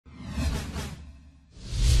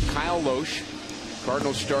Kyle Loesch,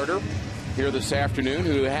 Cardinals starter here this afternoon,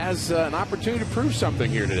 who has an opportunity to prove something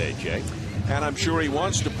here today, Jay. And I'm sure he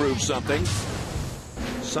wants to prove something.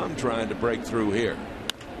 Sun trying to break through here.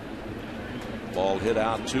 Ball hit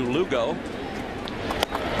out to Lugo.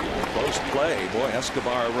 Close play. Boy,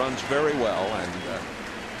 Escobar runs very well, and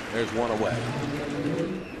there's one away.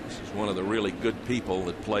 This is one of the really good people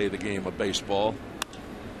that play the game of baseball.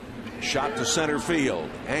 Shot to center field.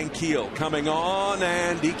 Ankiel coming on,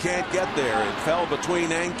 and he can't get there. It fell between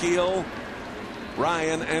Ankiel,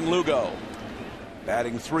 Ryan, and Lugo.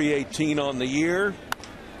 Batting .318 on the year.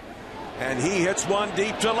 And he hits one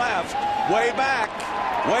deep to left. Way back.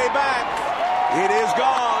 Way back. It is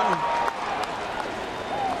gone.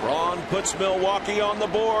 Braun puts Milwaukee on the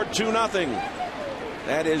board 2-0.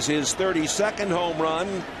 That is his 32nd home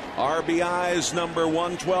run. RBIs number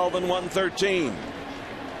 112 and 113.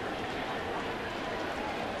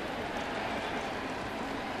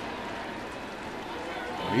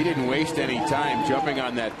 He didn't waste any time jumping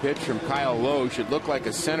on that pitch from Kyle Loesch. It looked like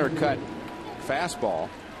a center cut fastball.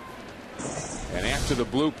 And after the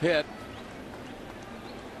blue pit,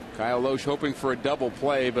 Kyle Loesch hoping for a double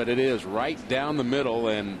play, but it is right down the middle,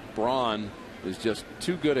 and Braun is just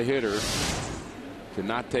too good a hitter to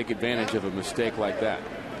not take advantage of a mistake like that.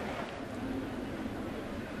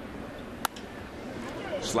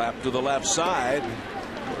 Slap to the left side.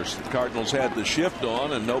 Of course, the Cardinals had the shift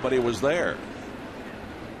on, and nobody was there.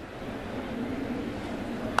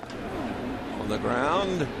 On the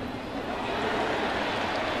ground.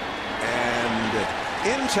 And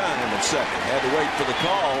in time at second. Had to wait for the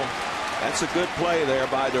call. That's a good play there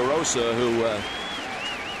by DeRosa, who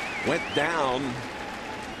went down,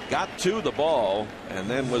 got to the ball, and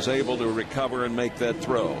then was able to recover and make that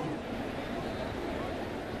throw.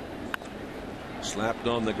 Slapped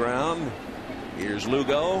on the ground. Here's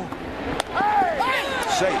Lugo.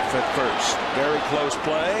 Safe at first. Very close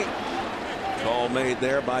play. Call made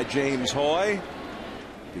there by James Hoy.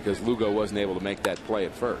 Because Lugo wasn't able to make that play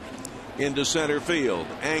at first. Into center field.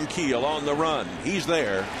 Ankiel on the run. He's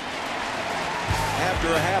there.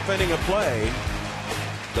 After a half inning of play,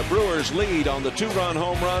 the Brewers lead on the 2-run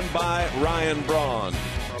home run by Ryan Braun.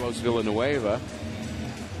 Carlos Villanueva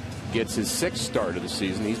gets his 6th start of the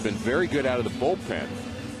season. He's been very good out of the bullpen.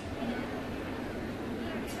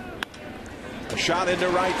 A shot into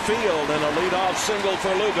right field and a leadoff single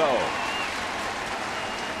for Lugo.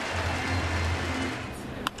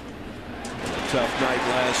 Tough night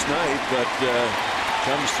last night, but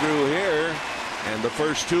comes through here, and the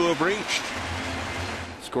first 2 have reached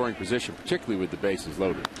scoring position, particularly with the bases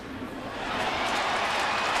loaded.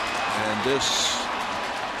 And this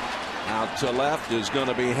out to left is going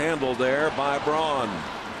to be handled there by Braun.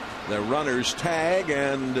 The runners tag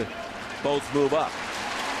and both move up.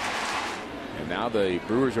 And now the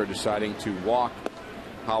Brewers are deciding to walk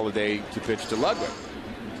Holiday to pitch to Ludwig.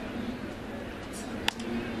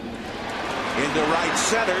 Into right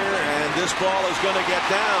center, and this ball is going to get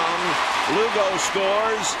down. Lugo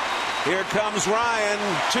scores. Here comes Ryan,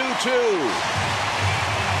 2-2.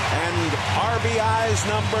 And RBIs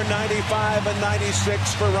number 95 and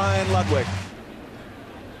 96 for Ryan Ludwig.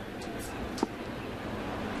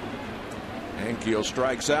 Ankiel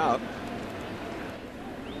strikes out.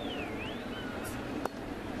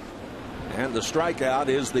 And the strikeout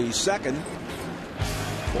is the second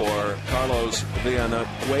for Carlos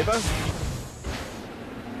Villanueva.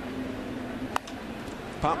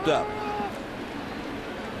 Popped up.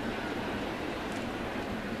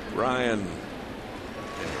 Ryan.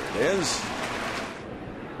 There it is.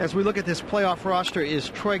 As we look at this playoff roster, is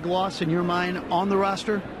Troy Gloss, in your mind, on the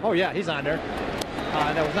roster? Oh, yeah, he's on there.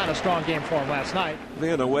 That was not a strong game for him last night.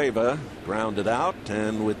 Villanueva grounded out,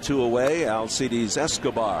 and with 2 away, Alcides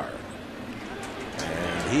Escobar.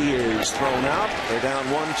 And he is thrown out. They're down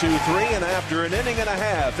 1-2-3, and after an inning and a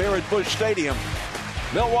half here at Busch Stadium,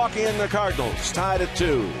 Milwaukee and the Cardinals tied at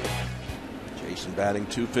 2. Jason batting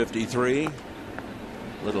 .253.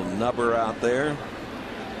 Little nubber out there.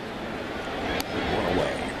 One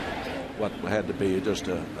away. What had to be just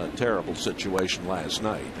a terrible situation last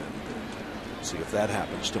night. And see if that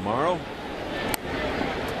happens tomorrow.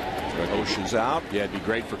 Loesch is out. Yeah, it'd be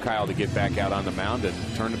great for Kyle to get back out on the mound and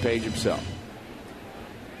turn the page himself.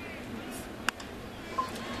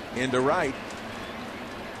 Into right.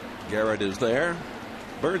 Garrett is there.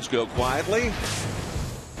 Birds go quietly.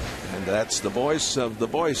 And that's the voice of the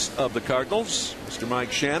Cardinals, Mr.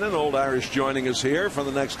 Mike Shannon, Old Irish, joining us here for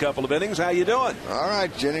the next couple of innings. How you doing? All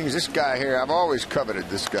right, Jennings. This guy here, I've always coveted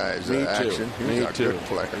this guy's action. He's a good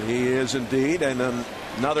player. He is indeed, and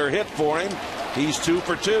another hit for him. He's 2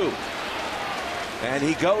 for 2, and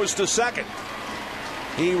he goes to second.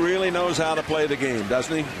 He really knows how to play the game,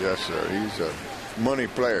 doesn't he? Yes, sir. He's a money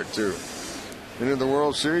player, too. Into the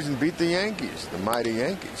World Series and beat the Yankees, the mighty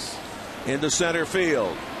Yankees. Into center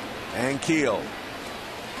field. Ankiel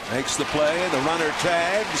makes the play. The runner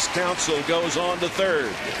tags. Counsell goes on to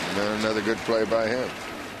third. And another good play by him.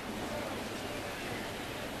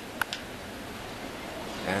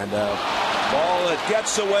 And a ball that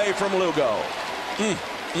gets away from Lugo.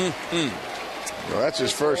 Well, that's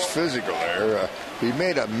his first physical error. He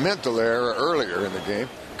made a mental error earlier in the game.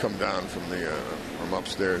 Come down from the from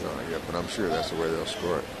upstairs on it yet, but I'm sure that's the way they'll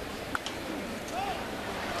score it.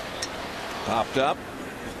 Popped up.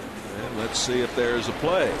 And let's see if there's a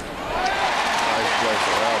play. Nice play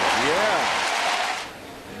for Albert. Yeah.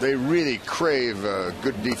 They really crave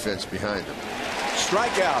good defense behind them.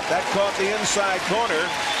 Strikeout. That caught the inside corner.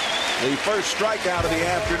 The first strikeout of the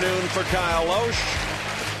afternoon for Kyle Lohse.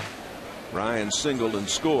 Ryan singled and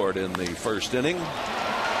scored in the first inning.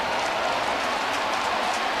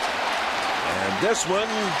 And this one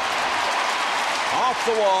off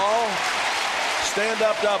the wall. Stand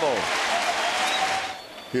up double.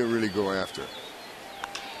 He'll really go after it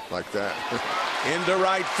like that. Into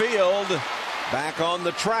right field. Back on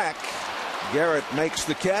the track. Garrett makes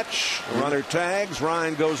the catch. Runner tags.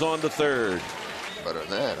 Ryan goes on to third. Better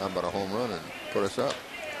than that. How about a home run and put us up?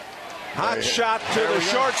 Hot shot to the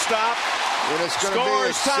shortstop. And it's going to be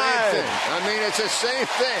the same tied. thing. I mean, it's the same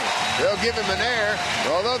thing. They'll give him an error,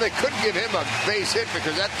 although they couldn't give him a base hit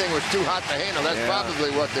because that thing was too hot to handle. That's probably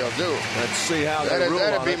what they'll do. Let's see how they rule on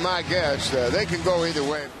it. That'd be my guess. They can go either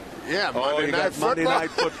way. Yeah, Monday Night Football. Monday Night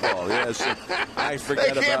Football, yes. I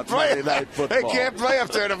forget about Monday Night Football. They can't play up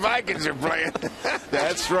there. The Vikings are playing.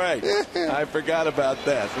 That's right. I forgot about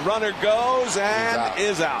that. The runner goes and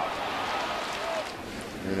is out.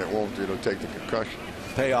 And it'll take the concussion.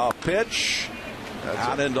 Payoff pitch.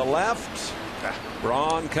 Out into left.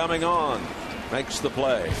 Braun coming on. Makes the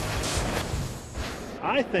play.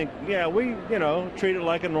 I think, we, treat it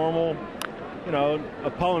like a normal,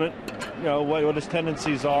 opponent, what his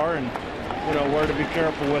tendencies are and, where to be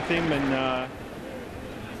careful with him. And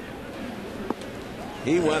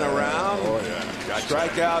he went around.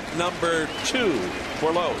 Strikeout number 2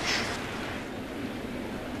 for Lohse.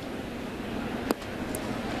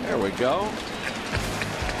 There we go.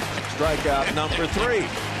 Strikeout number 3.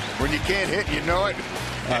 When you can't hit, you know it.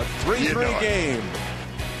 A 3-3 game.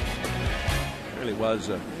 Really was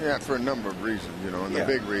for a number of reasons, and the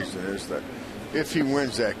big reason is that if he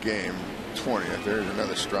wins that game 20th, there's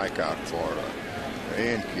another strikeout for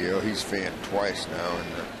Ankiel. He's fanned twice now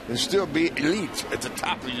and still be elite at the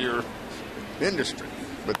top of your industry.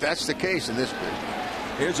 But that's the case in this business.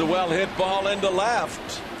 Here's a well hit ball into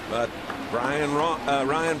left, but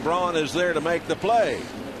Ryan Braun is there to make the play.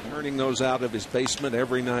 Turning those out of his basement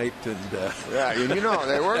every night, and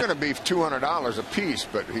they were going to be $200 a piece,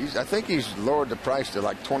 but I think he's lowered the price to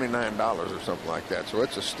like $29 or something like that. So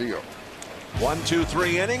it's a steal.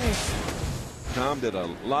 1-2-3 inning. Tom did a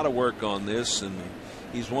lot of work on this, and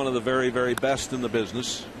he's one of the very, very best in the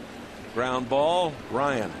business. Ground ball,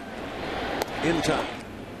 Ryan in time.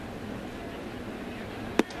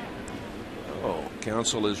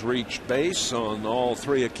 Counsell has reached base on all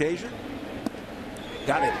 3 occasions.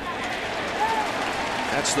 Got it.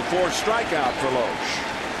 That's the 4th strikeout for Lohse.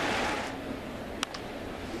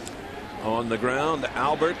 On the ground,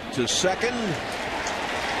 Albert to second.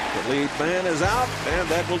 The lead man is out, and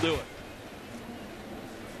that will do it.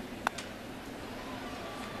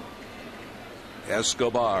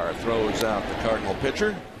 Escobar throws out the Cardinal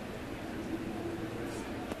pitcher.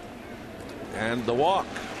 And the walk.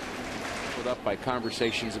 Put up by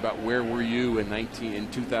conversations about where were you in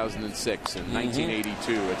 2006 and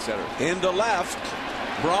 1982, etc. Into left.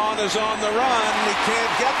 Braun is on the run. He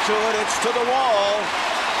can't get to it. It's to the wall.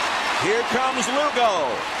 Here comes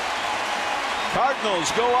Lugo.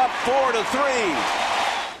 Cardinals go up 4-3.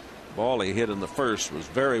 Ball he hit in the first was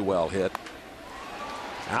very well hit.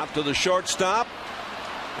 Out to the shortstop,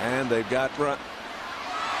 and they've got Ryan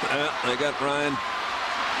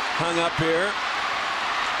hung up here.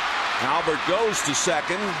 Albert goes to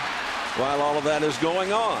second while all of that is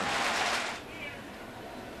going on.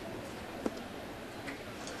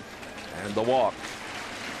 And the walk.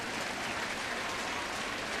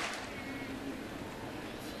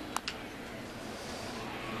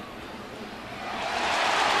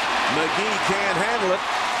 McGee can't handle it,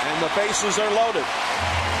 and the bases are loaded.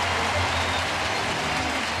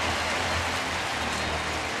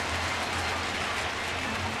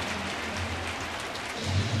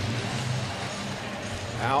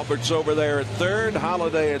 Albert's over there at third.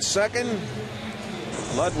 Holiday at second.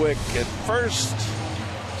 Ludwig at first.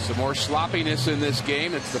 Some more sloppiness in this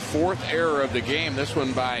game. It's the 4th error of the game. This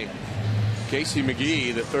one by Casey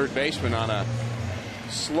McGee, the third baseman, on a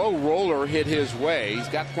slow roller hit his way. He's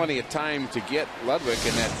got plenty of time to get Ludwig,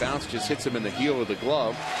 and that bounce just hits him in the heel of the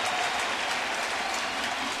glove.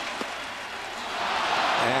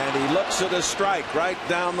 And he looks at a strike right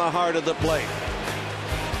down the heart of the plate.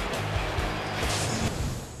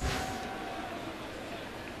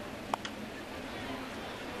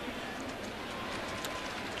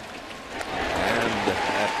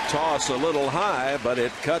 Toss a little high, but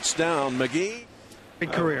it cuts down McGee.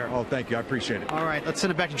 Good career. Oh, thank you. I appreciate it. All right, let's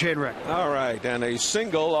send it back to Jay and Rick. All right, and a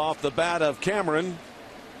single off the bat of Cameron.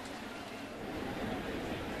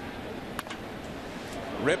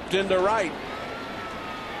 Ripped into right.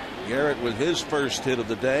 Garrett with his first hit of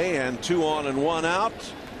the day, and 2 on and 1 out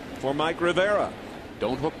for Mike Rivera.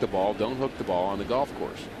 Don't hook the ball. Don't hook the ball on the golf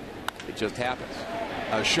course. It just happens.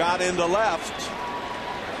 A shot into left.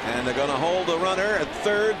 And they're going to hold the runner at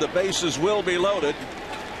third. The bases will be loaded.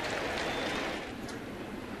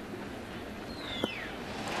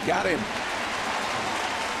 Got him.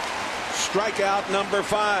 Strikeout number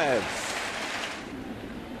 5.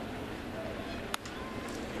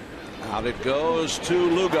 Out it goes to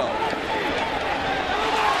Lugo.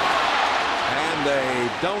 And they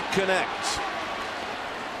don't connect.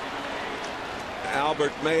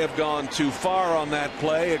 Albert may have gone too far on that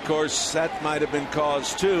play. Of course, that might have been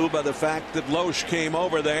caused too by the fact that Loesch came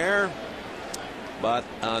over there. But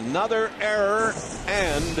another error,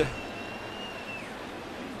 and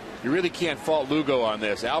you really can't fault Lugo on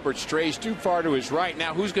this. Albert strays too far to his right.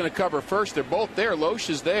 Now who's going to cover first? They're both there. Loesch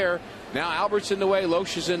is there. Now Albert's in the way.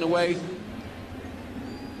 Loesch is in the way.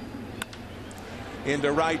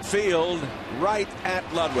 Into right field, right at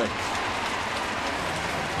Ludwig.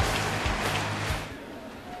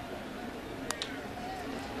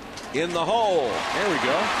 In the hole. There we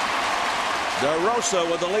go. DeRosa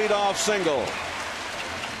with the leadoff single.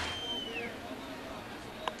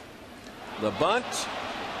 The bunt.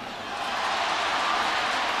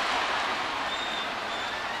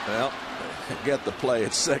 Well, get the play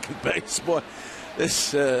at second base. Boy,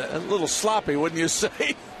 this a little sloppy, wouldn't you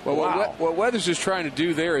say? Well, wow. what Weathers is trying to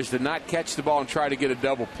do there is to not catch the ball and try to get a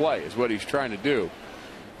double play is what he's trying to do.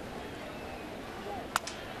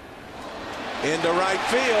 Into right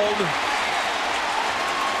field.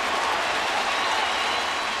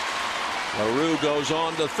 LaRue goes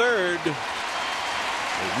on to third.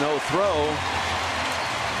 There's no throw.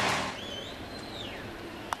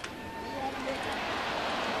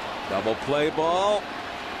 Double play ball.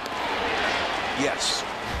 Yes.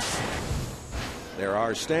 There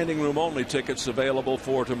are standing room only tickets available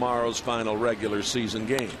for tomorrow's final regular season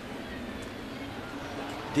game.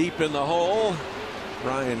 Deep in the hole.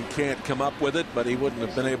 Ryan can't come up with it, but he wouldn't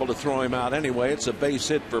have been able to throw him out anyway. It's a base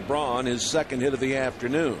hit for Braun, his second hit of the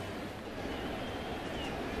afternoon.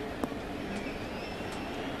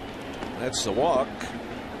 That's the walk.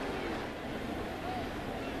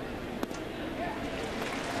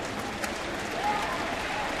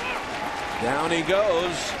 Down he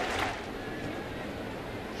goes.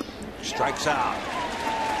 Strikes out.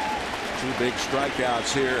 2 big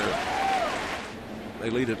strikeouts here. They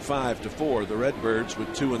lead at 5-4. The Redbirds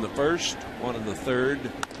with 2 in the first, 1 in the third,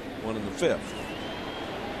 1 in the fifth.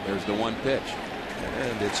 There's the 1 pitch.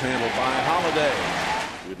 And it's handled by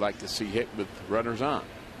Holiday. We'd like to see hit with runners on.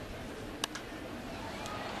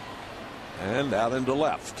 And out into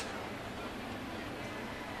left.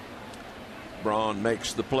 Braun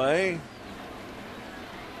makes the play.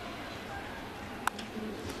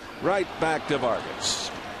 Right back to Vargas.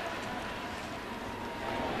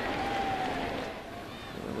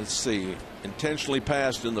 Let's see. Intentionally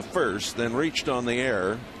passed in the first, then reached on the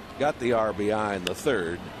error, got the RBI in the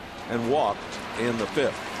third, and walked in the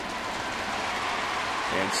fifth.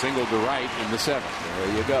 And singled to right in the seventh.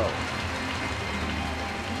 There you go.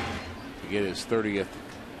 To get his 30th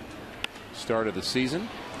start of the season.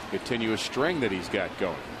 Continuous string that he's got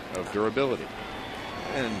going of durability.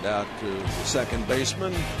 And out to the second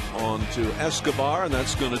baseman, on to Escobar, and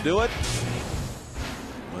that's going to do it.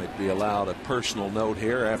 Might be allowed a personal note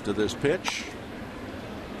here after this pitch.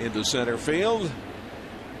 Into center field.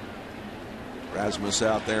 Rasmus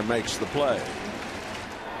out there makes the play.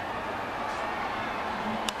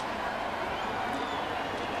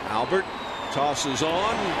 Albert tosses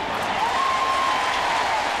on.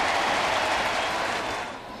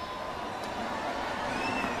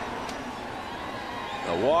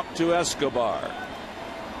 A walk to Escobar.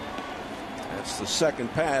 That's the second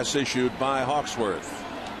pass issued by Hawksworth.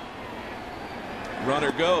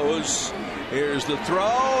 Runner goes. Here's the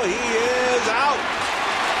throw. He is out.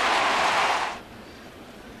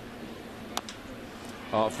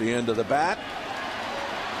 off the end of the bat.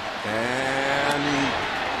 And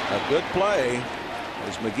a good play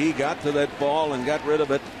as McGee got to that ball and got rid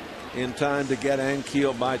of it in time to get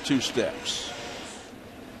Ankiel by 2 steps.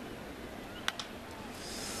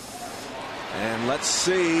 And let's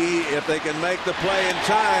see if they can make the play in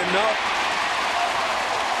time. Nope.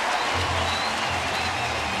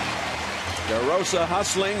 DeRosa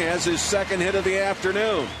hustling has his second hit of the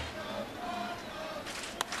afternoon.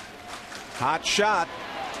 Hot shot.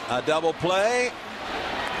 A double play.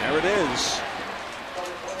 There it is.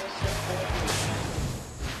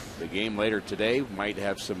 The game later today might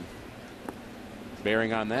have some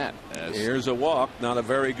bearing on that. Here's a walk. Not a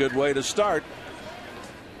very good way to start.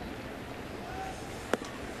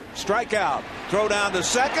 Strikeout. Throw down to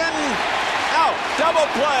second. Out. Double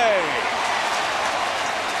play.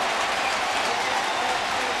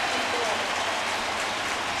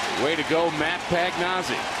 Way to go, Matt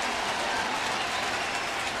Pagnozzi.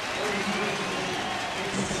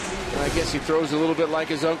 I guess he throws a little bit like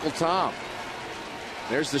his Uncle Tom.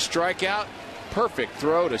 There's the strikeout. Perfect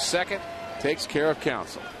throw to second. Takes care of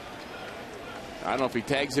Counsell. I don't know if he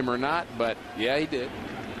tags him or not, but yeah, he did.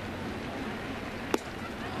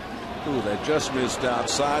 Ooh, that just missed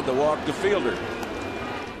outside the walk to fielder.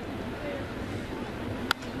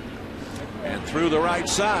 And through the right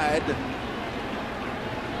side.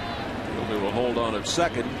 Fielder will hold on at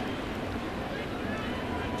second.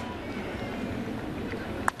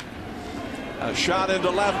 A shot into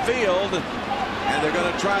left field, and they're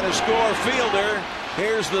going to try to score Fielder.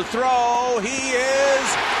 Here's the throw. He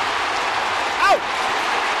is out.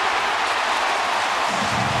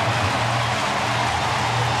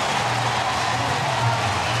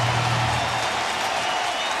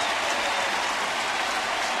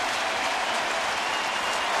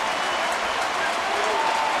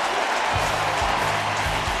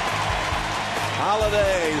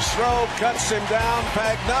 Holiday's throw cuts him down.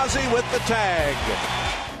 Pagnozzi with the tag.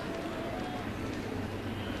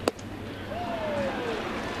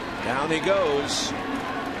 Down he goes.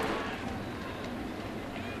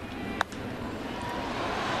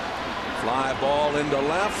 Fly ball into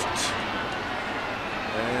left.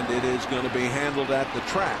 And it is going to be handled at the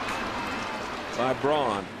track by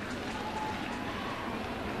Braun.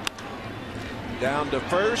 Down to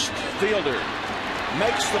first. Fielder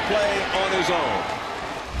makes the play on his own.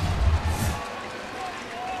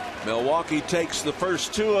 Milwaukee takes the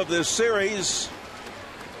first 2 of this series.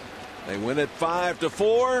 They win it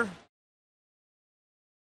 5-4.